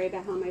you a story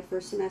about how my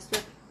first semester,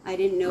 I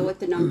didn't know what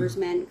the numbers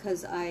meant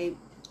because I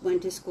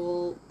went to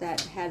school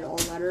that had all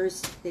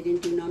letters. They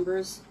didn't do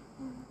numbers.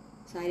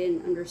 So I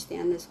didn't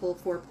understand this whole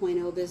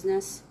 4.0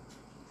 business.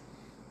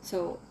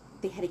 So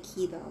they had a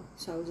key though,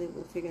 so I was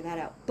able to figure that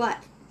out.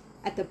 But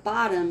at the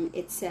bottom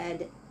it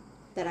said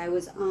that I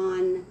was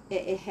on,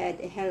 it had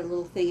a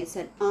little thing, it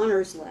said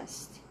honors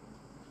list,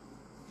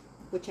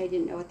 which I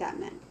didn't know what that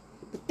meant.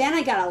 But then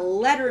I got a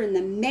letter in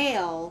the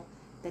mail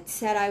that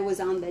said I was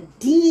on the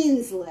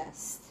dean's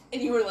list.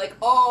 And you were like,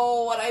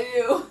 oh, what'd I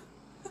do?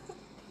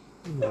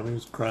 Mommy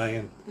was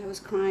crying. I was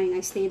crying. I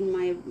stayed in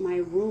my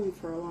room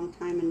for a long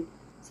time, and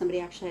somebody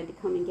actually had to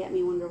come and get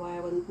me. Wonder why I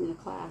wasn't coming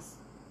to class,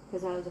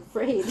 because I was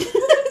afraid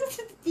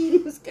the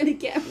dean was going to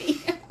get me.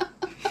 I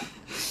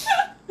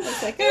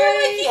was like,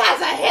 You're like, he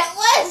has a hit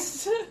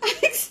list!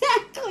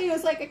 exactly. I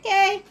was like,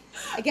 okay,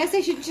 I guess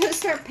I should just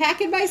start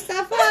packing my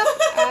stuff up.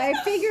 I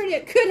figured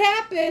it could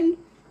happen.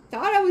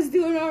 Thought I was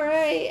doing all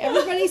right.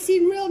 Everybody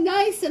seemed real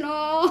nice and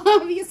all,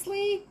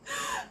 obviously.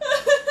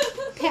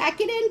 Pack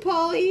it in,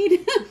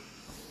 Pauline.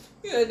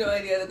 You had no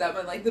idea that that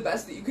meant like the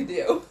best that you could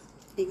do.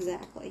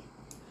 Exactly.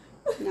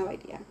 No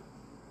idea.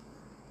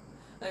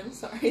 I'm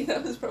sorry,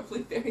 that was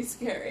probably very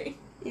scary.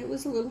 It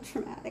was a little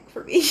traumatic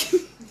for me.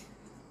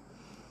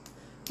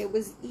 It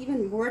was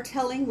even more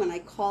telling when I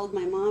called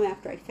my mom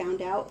after I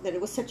found out that it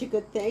was such a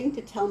good thing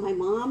to tell my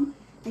mom.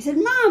 I said,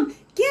 Mom,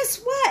 guess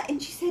what?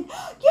 And she said,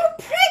 oh, you're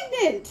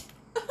pregnant!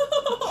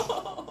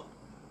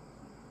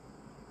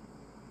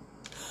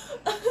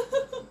 I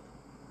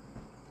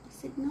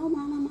said, no,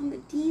 Mom, I'm on the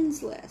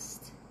dean's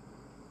list.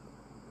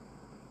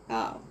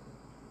 Oh.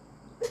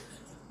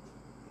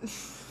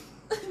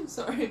 I'm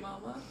sorry,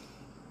 Mama.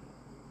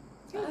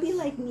 It would be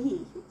like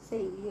me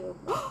saying to you,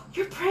 oh,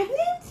 you're pregnant?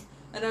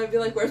 And I would be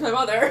like, where's my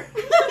mother?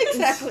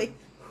 Exactly.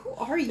 Who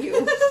are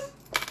you?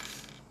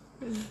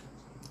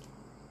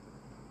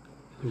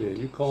 Yeah,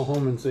 you call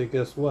home and say,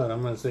 guess what?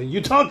 I'm going to say,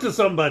 you talk to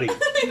somebody. I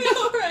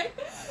know, right?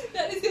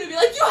 Daddy's going to be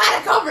like, you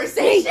had a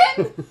conversation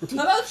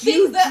about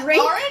things that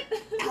drink aren't...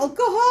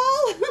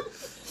 alcohol?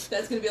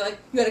 Dad's going to be like,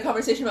 you had a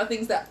conversation about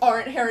things that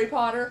aren't Harry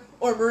Potter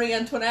or Marie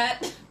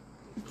Antoinette.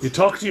 You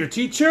talk to your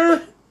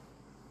teacher?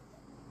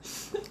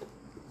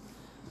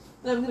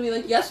 And I'm going to be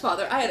like, yes,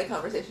 Father, I had a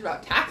conversation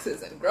about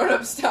taxes and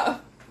grown-up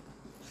stuff.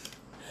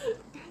 God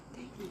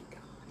dang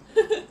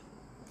it, God.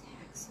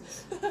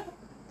 Taxes.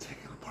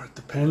 Taking apart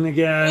the pen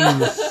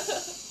again.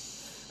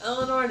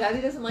 Eleanor, Daddy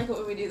doesn't like it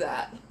when we do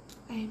that.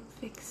 I'm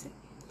fixing.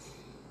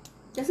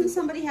 Doesn't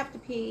somebody have to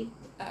pee?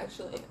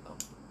 Actually, no.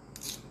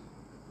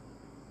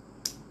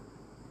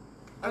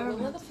 I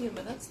will in a few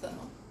minutes, though.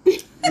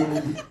 Does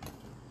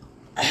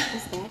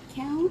that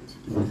count?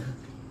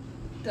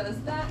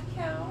 Does that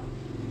count?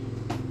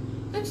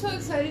 I'm so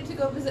excited to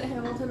go visit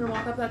Hamilton and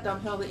walk up that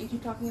dumb hill that you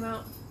keep talking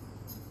about.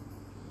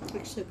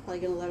 Actually, probably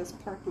gonna let us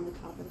park on the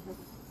top of the hill.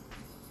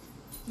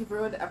 You've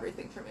ruined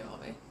everything for me,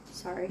 Mommy.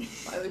 Sorry.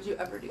 Why would you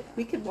ever do that?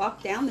 We could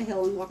walk down the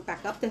hill and walk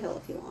back up the hill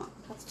if you want.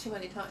 That's too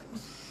many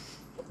times.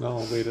 No,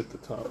 I'll wait at the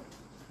top.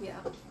 Yeah.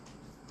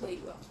 Yeah,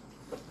 you will.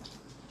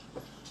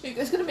 Are you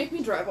guys gonna make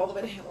me drive all the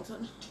way to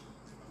Hamilton?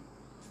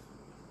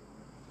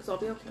 Because I'll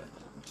be okay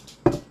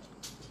with that.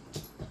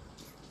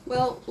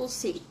 Well, we'll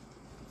see.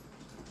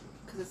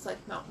 Because it's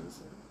like mountains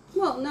and...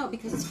 Well, no,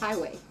 because it's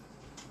highway.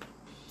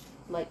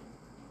 Like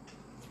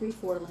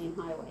 3-4 lane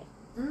highway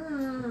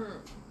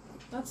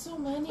That's so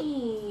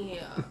many.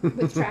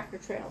 with tractor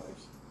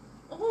trailers.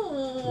 Oh.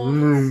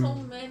 Oh, so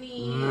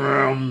many.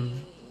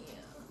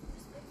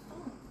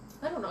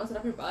 I don't know. Is it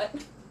up your butt?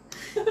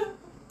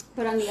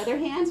 But on the other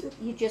hand,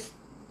 you just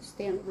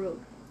stay on the road.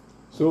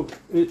 So,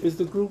 is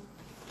the group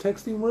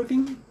texting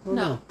working? Or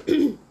No. No,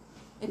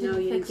 It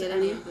didn't you didn't fix get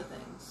any any? of the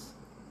things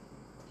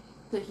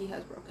that he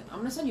has broken. I'm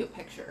gonna send you a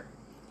picture.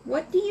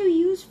 What do you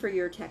use for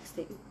your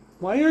texting?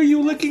 Why are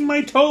you licking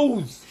my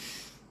toes?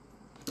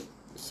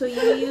 So you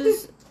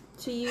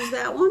use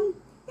that one?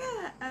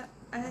 Yeah,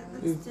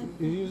 that's He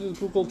different. uses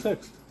Google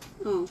Text.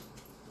 Oh,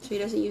 so he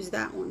doesn't use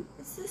that one.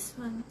 It's this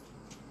one.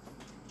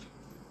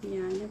 Yeah,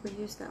 I never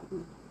used that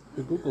one.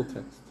 The Google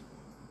Text.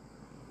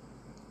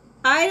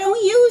 I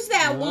don't use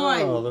that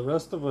No, one. the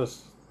rest of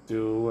us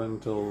do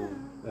until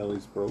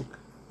Ellie's broke.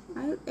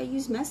 I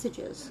use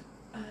Messages.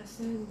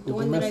 Google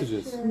one that I-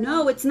 Messages.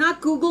 No, it's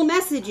not Google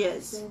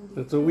Messages.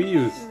 That's what we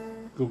use.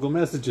 Google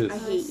Messages. I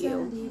hate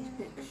you.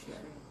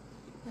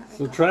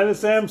 So try the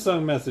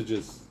Samsung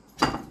Messages.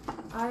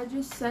 I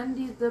just send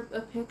you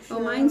a picture. Oh,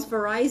 mine's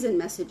Verizon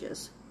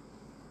Messages.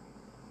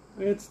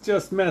 It's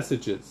just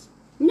messages.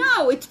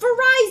 No, it's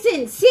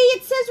Verizon. See,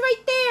 it says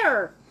right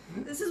there.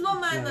 This is what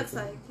mine looks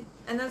like.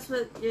 And that's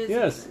what yours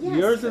Yes, Yes.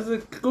 yours is a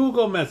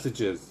Google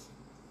Messages.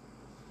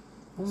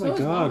 Oh my So is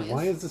God, mommy's.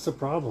 why is this a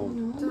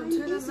problem? No, Don't mine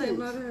turn on my isn't.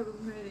 motor,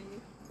 I'm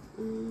hurting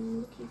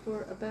you. Looking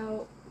for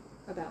about.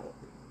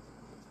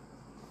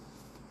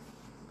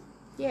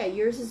 Yeah,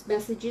 yours is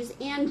Messages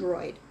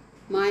Android.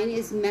 Mine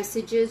is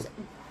Messages.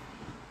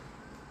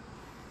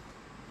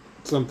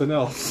 Something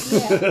else.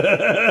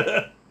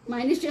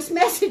 Mine is just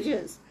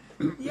Messages.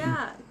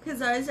 Yeah,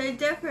 because ours are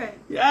different.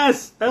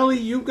 Yes, Ellie,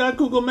 you got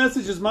Google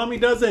Messages. Mommy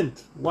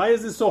doesn't. Why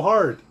is this so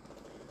hard?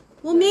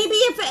 Well, maybe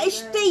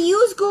if they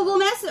use Google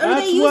Messages or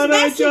That's they use what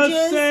Messages. I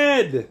just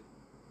said.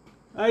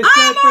 I I'm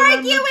said for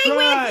them to arguing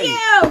try. with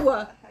you.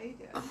 How you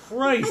doing?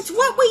 Christ. That's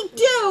what we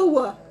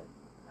do.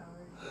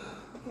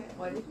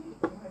 Why did you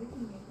make me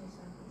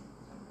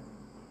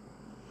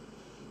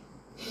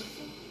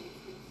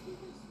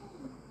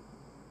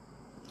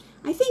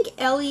I think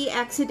Ellie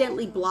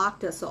accidentally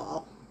blocked us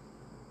all.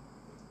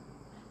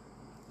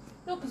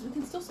 No, because we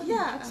can still send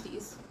Yeah.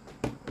 texties.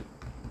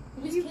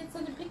 We just can't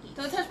send a picky.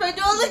 Don't touch my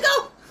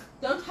Duolingo!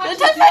 Don't Don't touch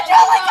touch my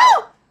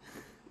Duolingo!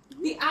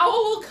 The owl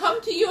will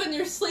come to you in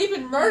your sleep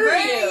and murder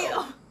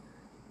you.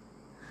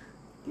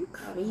 You're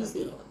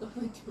crazy. Oh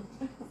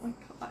my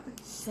god.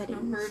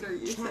 Settings, murder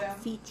you, chat Sam.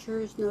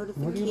 features, What are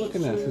notifications. you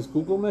looking at? His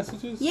Google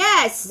Messages?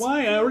 Yes.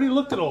 Why? I already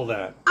looked at all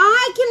that.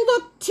 I can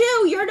look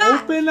too. You're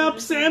not. Open up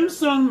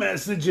Samsung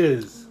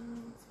Messages.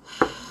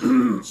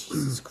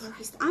 Jesus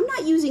Christ. I'm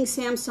not using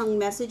Samsung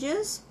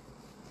Messages.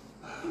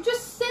 You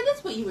just said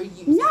that's what you were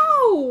using.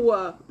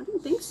 No. I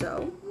don't think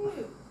so.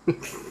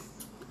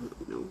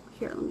 No.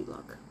 Here, let me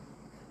look.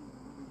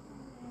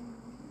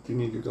 Do you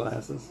need your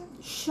glasses?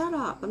 Shut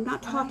up. I'm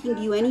not talking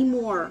to you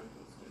anymore.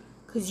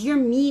 Because you're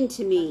mean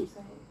to me.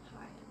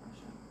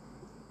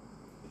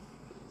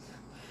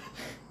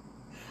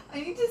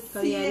 I need to see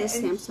Oh, yeah, it it is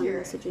and Samsung hear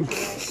it.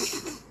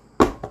 Messages.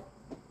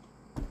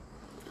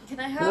 Can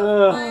I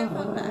have my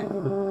phone back?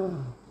 What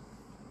are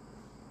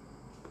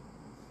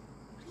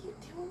you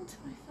doing to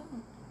my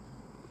phone?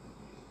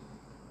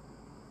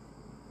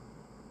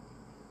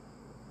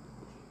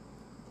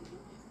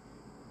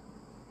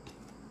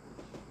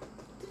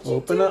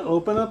 Open up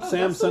That's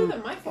not Samsung.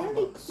 even my phone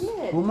looks.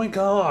 Oh my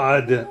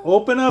God!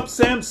 Open up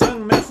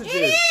Samsung Messages.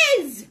 It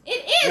is.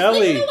 It is. Ellie.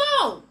 Leave it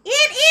alone.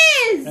 It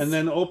is. And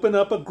then open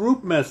up a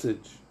group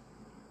message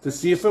to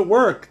see if it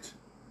worked.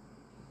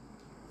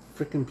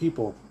 Frickin'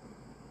 people.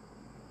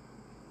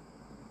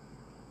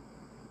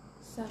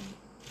 Send.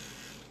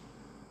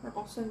 Or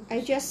I'll send.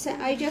 I just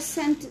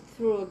sent it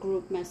through a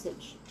group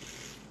message.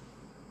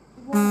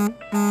 What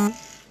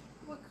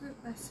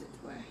group message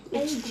where?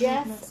 It's Group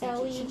Jeff, message.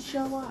 Ellie. It should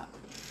show up.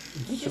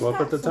 You just Show up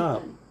got at the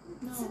top. something.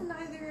 It's in No.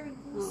 neither of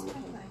Oh, these okay.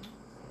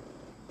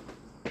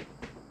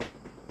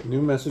 thing.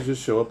 New messages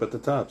show up at the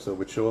top, so it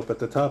would show up at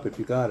the top if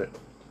you got it.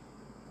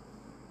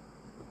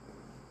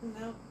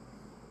 No.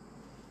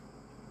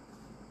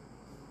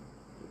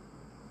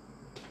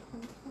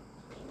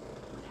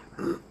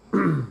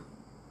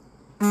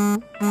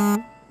 No.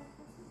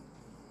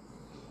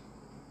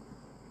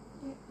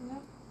 Are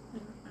you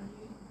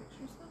getting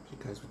pictures though? You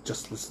guys would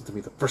just listen to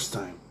me the first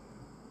time.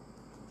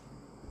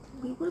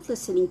 We were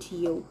listening to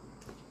you.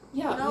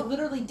 Yeah, No. we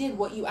literally did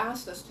what you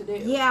asked us to do.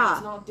 Yeah.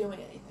 It's not doing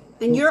anything.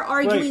 And you're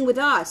arguing Right. with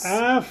us.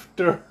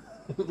 After.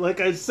 Like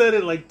I said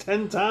it like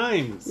 10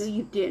 times. No,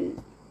 you didn't.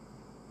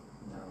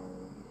 No.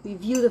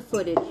 Review the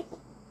footage.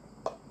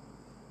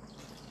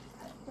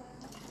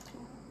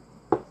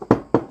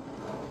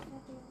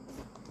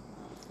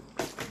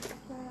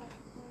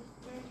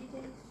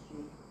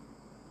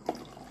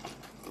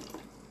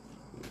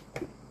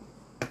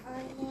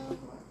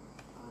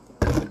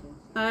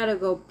 I gotta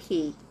go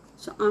pee.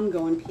 So I'm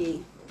going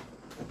pee.